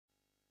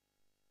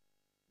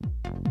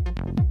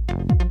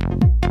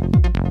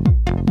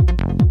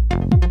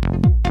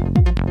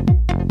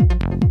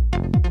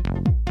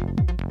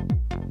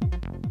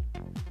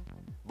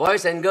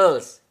Boys and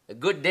girls, a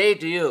good day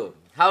to you.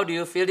 How do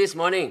you feel this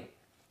morning?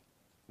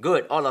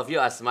 Good, all of you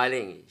are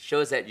smiling. It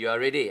shows that you are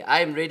ready. I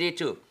am ready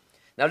too.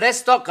 Now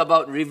let's talk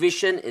about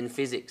revision in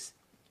physics.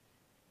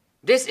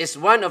 This is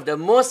one of the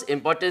most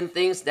important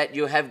things that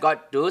you have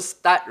got to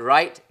start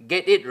right,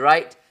 get it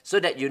right, so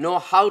that you know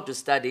how to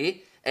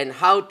study and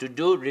how to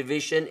do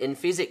revision in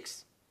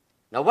physics.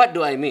 Now what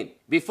do I mean?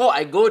 Before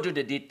I go to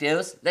the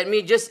details, let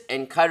me just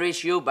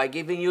encourage you by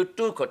giving you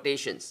two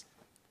quotations.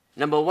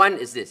 Number one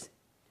is this: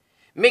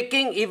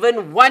 making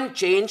even one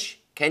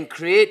change can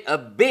create a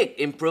big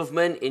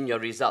improvement in your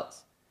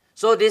results.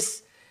 So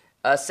this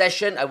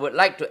session, I would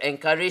like to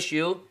encourage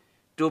you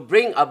to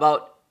bring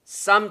about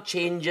some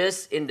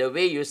changes in the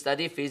way you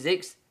study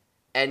physics,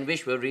 and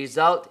which will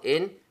result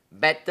in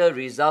better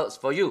results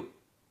for you.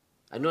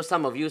 I know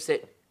some of you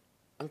said,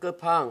 Uncle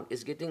Pang,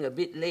 it's getting a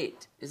bit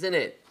late, isn't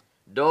it?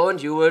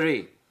 Don't you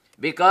worry,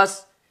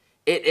 because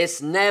it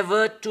is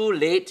never too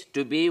late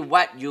to be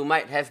what you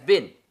might have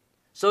been.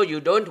 So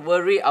you don't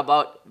worry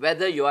about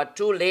whether you are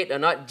too late or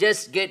not.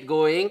 Just get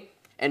going,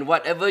 and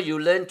whatever you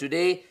learn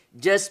today,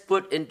 just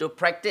put into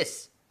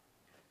practice.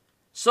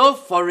 So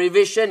for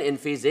revision in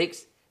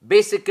physics,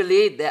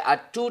 basically there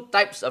are two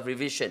types of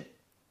revision.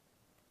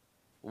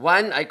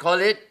 One, I call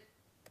it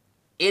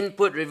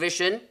input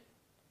revision,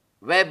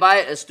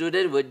 whereby a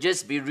student would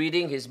just be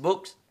reading his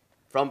books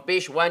from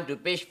page 1 to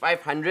page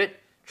 500,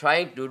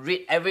 trying to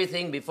read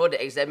everything before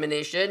the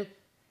examination,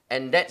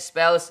 and that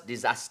spells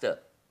disaster.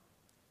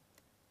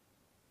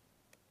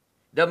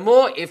 The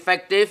more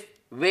effective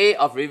way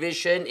of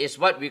revision is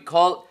what we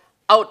call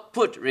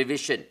output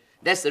revision.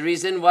 That's the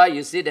reason why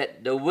you see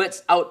that the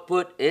words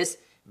output is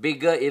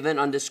bigger even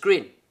on the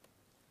screen.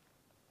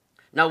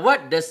 Now,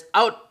 what does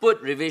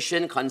output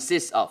revision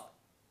consist of?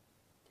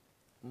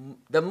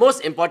 The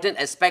most important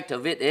aspect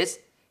of it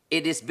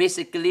is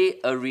basically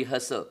a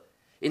rehearsal.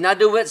 In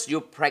other words, you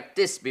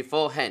practice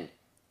beforehand.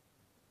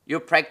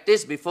 You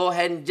practice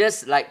beforehand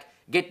just like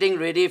getting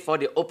ready for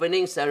the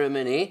opening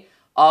ceremony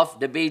of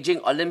the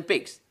Beijing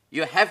Olympics.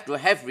 You have to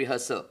have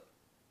rehearsal.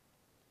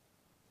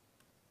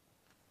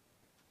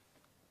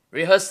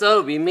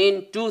 Rehearsal, we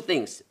mean two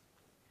things.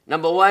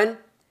 Number one,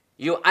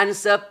 you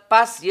answer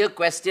past year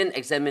question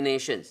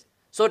examinations.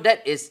 So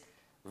that is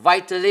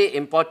vitally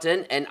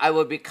important, and I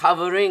will be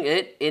covering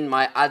it in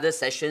my other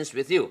sessions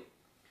with you.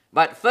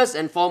 But first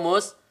and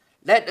foremost,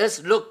 let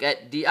us look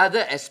at the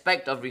other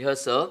aspect of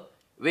rehearsal,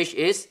 which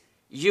is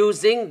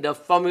using the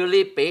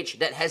formulae page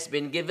that has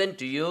been given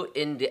to you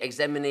in the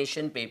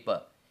examination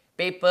paper.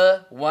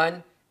 Paper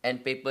 1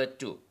 and paper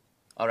 2.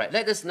 Alright,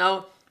 let us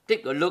now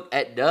take a look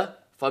at the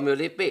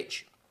formulae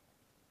page.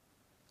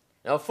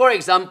 Now, for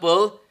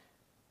example,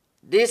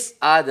 these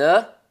are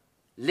the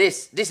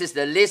lists. This is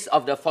the list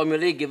of the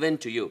formulae given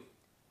to you.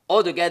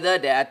 Altogether,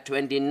 there are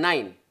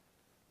 29.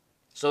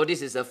 So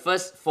this is the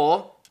first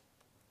 4.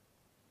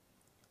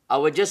 I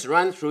will just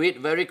run through it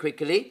very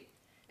quickly,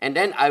 and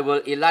then I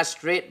will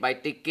illustrate by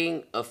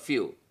taking a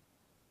few.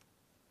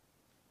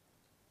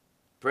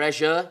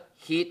 Pressure,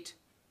 heat,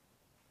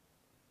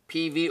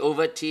 PV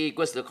over T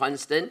equals the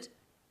constant.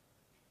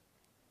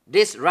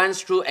 This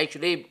runs through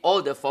actually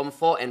all the Form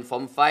 4 and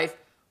Form 5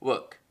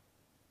 work.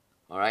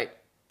 Alright?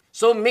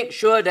 So make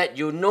sure that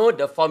you know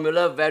the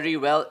formula very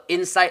well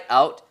inside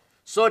out,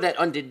 so that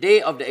on the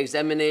day of the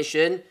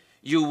examination,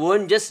 you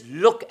won't just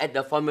look at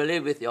the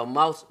formula with your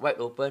mouth wide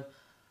open.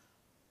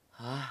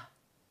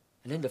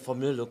 And then the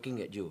formula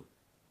looking at you.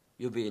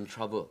 You'll be in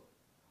trouble.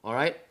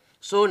 Alright?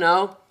 So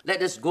now,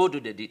 let us go to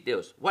the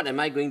details. What am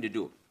I going to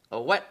do?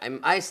 Or what am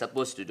I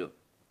supposed to do?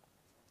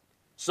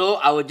 So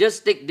I will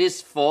just take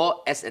this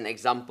 4 as an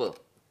example.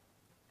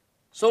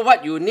 So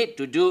what you need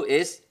to do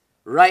is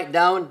write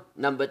down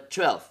number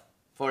 12.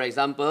 For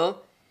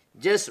example,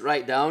 just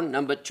write down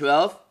number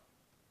 12.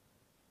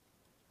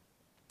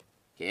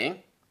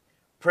 Okay.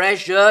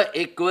 Pressure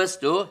equals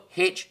to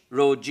H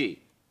rho G.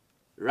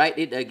 Write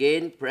it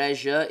again.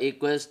 Pressure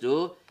equals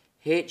to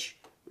H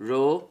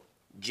rho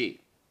G.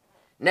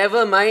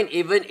 Never mind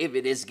even if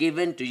it is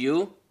given to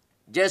you.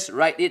 Just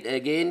write it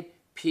again.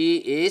 P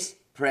is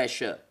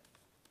pressure.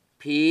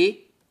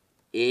 P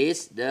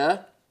is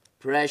the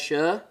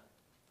pressure.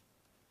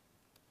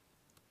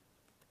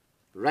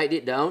 Write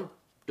it down.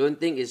 Don't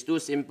think it's too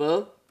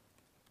simple.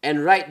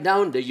 And write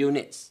down the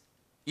units.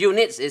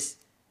 Units is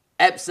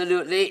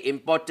absolutely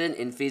important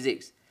in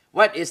physics.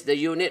 What is the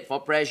unit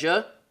for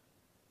pressure?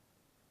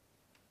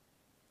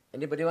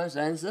 Anybody wants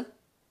to answer?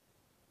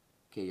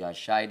 Okay, you are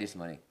shy this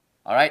morning.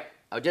 Alright,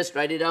 I'll just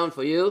write it down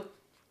for you.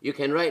 You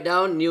can write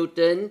down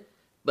Newton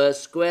per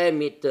square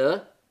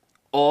meter,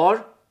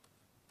 or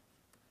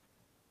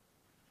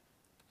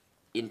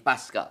in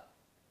Pascal.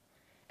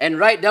 And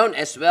write down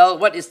as well,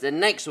 what is the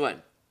next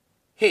one?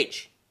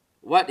 H.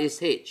 What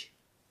is H?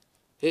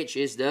 H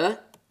is the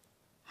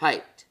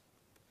height.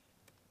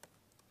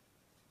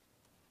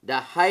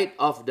 The height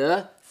of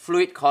the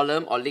fluid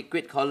column or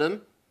liquid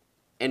column.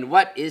 And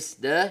what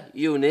is the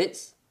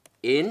units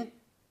in?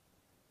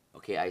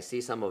 Okay, I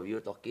see some of you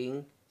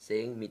talking,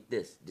 saying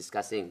meters,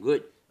 discussing.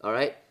 Good.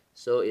 Alright,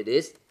 so it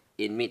is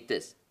in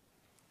meters.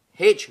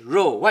 H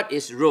rho. What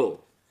is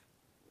rho?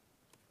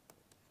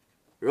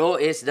 Rho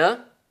is the,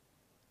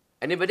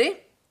 anybody?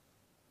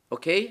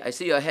 Okay, I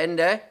see your hand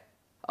there.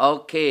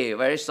 Okay,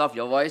 very soft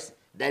your voice.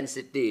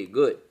 Density,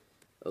 good.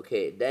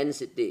 Okay,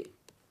 density.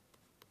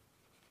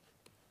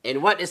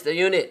 And what is the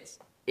units?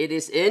 It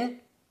is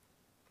in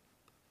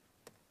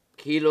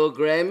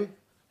kilogram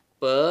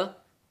per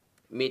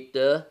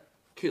meter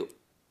cube.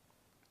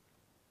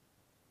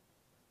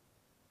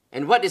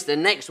 And what is the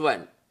next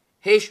one?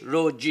 H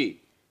rho g.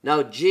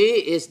 Now g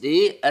is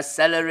the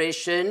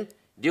acceleration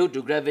due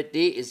to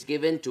gravity is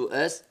given to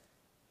us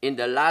in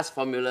the last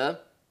formula.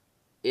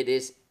 It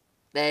is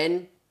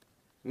 10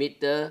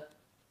 meter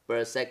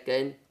per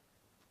second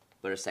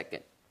per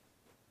second.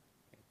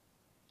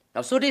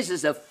 Now, so this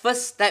is the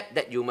first step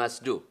that you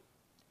must do.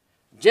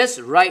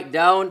 Just write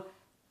down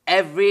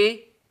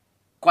every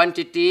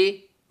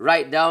quantity,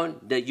 write down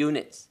the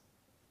units.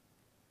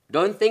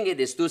 Don't think it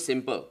is too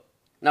simple.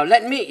 Now,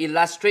 let me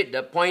illustrate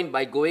the point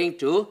by going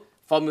to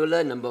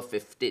formula number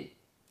 15.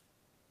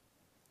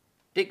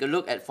 Take a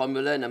look at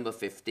formula number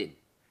 15.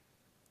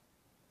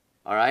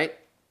 All right?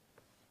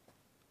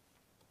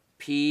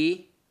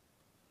 P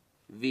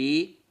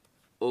V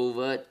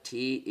over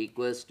T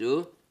equals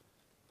to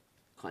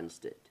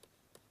constant.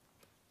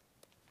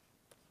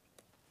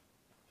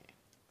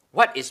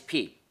 What is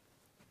P?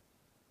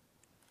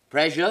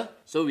 Pressure.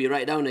 So we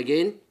write down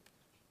again.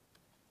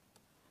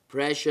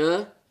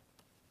 Pressure.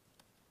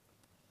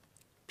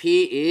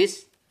 P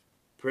is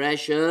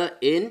pressure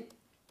in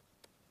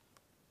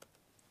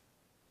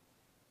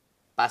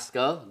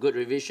Pascal. Good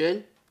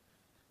revision.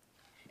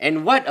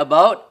 And what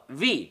about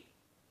V?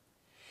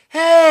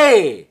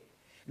 Hey!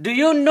 Do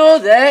you know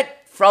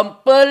that from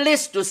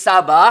Perlis to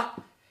Sabah,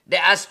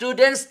 there are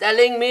students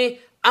telling me,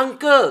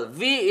 Uncle,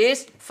 V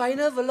is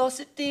final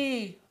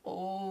velocity.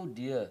 Oh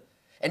dear.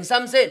 And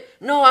some said,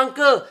 no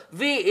uncle,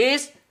 V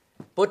is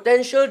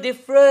potential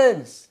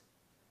difference.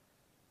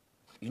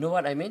 You know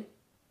what I mean?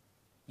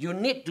 You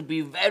need to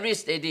be very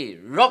steady,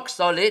 rock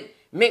solid.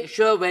 Make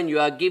sure when you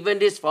are given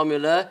this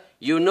formula,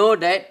 you know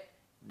that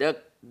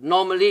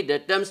normally the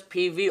terms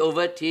PV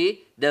over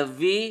T, the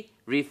V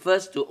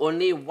refers to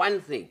only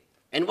one thing.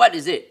 And what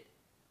is it?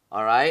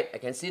 All right, I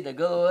can see the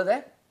girl over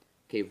there.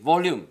 Okay,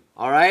 volume.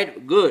 All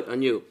right, good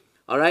on you.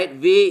 All right,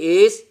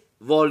 V is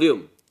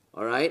volume.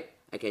 All right,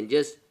 I can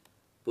just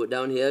put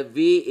down here,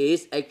 V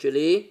is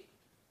actually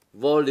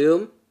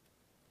volume.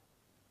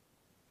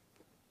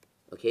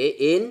 Okay,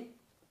 in,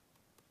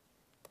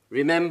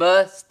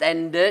 remember,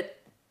 standard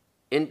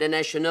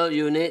international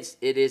units,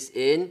 it is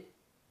in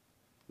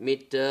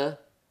meter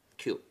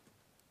cube.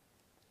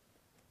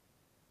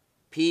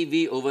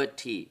 PV over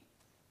T.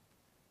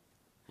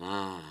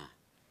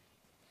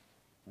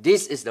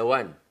 This is the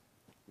one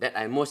that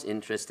I'm most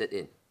interested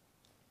in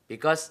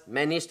because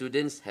many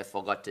students have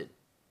forgotten.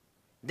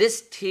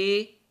 This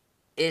T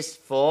is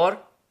for,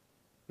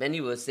 many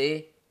will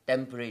say,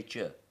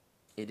 temperature.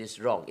 It is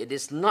wrong. It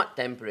is not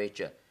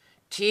temperature.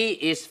 T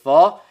is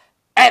for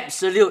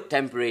absolute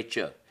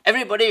temperature.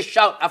 Everybody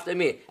shout after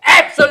me,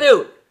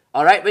 absolute!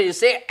 All right, when you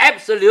say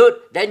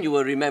absolute, then you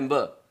will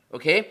remember.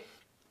 Okay?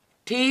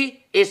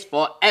 T is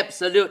for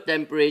absolute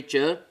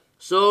temperature.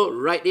 So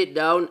write it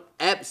down,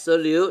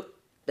 absolute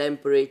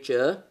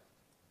temperature.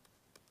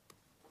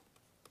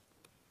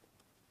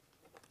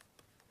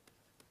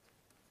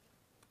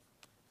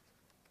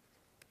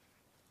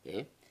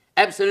 Okay.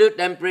 Absolute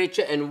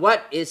temperature, and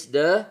what is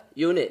the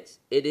units?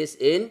 It is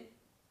in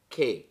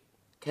K,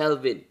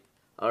 Kelvin.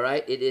 All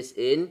right, it is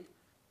in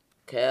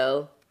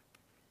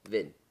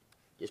Kelvin.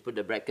 Just put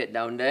the bracket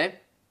down there.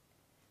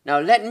 Now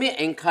let me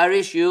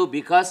encourage you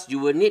because you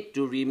will need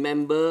to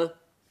remember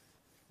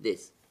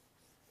this.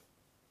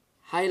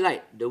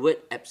 Highlight the word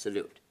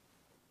absolute.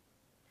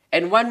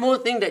 And one more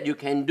thing that you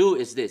can do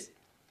is this.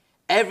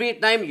 Every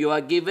time you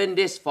are given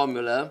this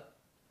formula,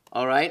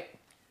 all right,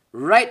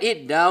 write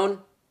it down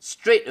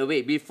straight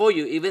away. Before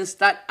you even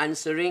start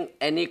answering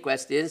any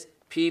questions,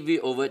 PV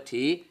over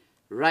T,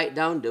 write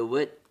down the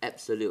word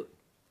absolute.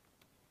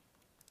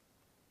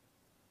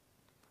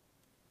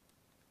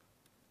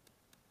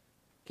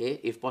 Okay,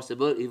 if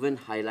possible, even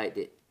highlight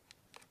it.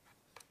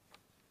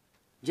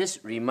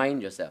 Just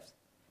remind yourselves.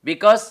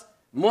 Because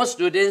most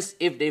students,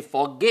 if they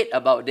forget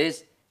about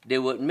this, they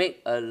would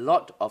make a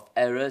lot of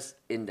errors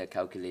in the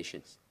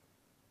calculations.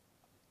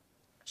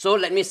 So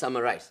let me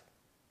summarize.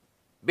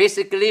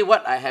 Basically,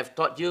 what I have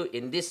taught you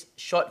in this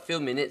short few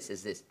minutes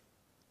is this.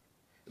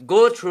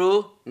 Go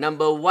through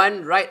number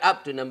 1 right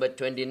up to number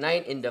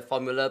 29 in the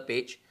formula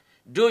page.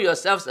 Do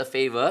yourselves a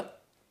favor.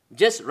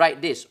 Just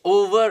write this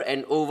over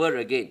and over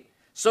again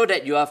so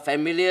that you are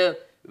familiar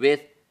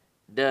with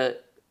the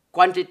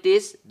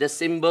quantities, the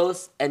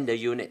symbols, and the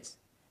units.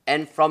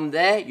 And from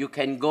there, you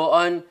can go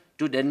on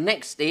to the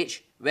next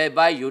stage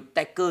whereby you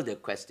tackle the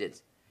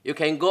questions. You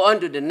can go on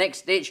to the next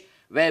stage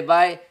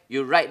whereby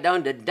you write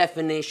down the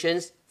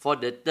definitions for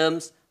the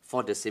terms,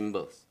 for the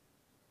symbols.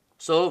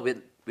 So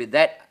with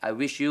that, I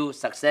wish you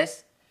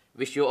success,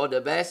 wish you all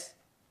the best,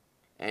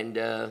 and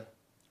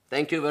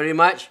thank you very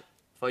much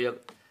for your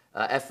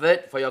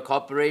effort, for your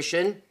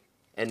cooperation,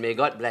 and may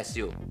God bless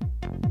you.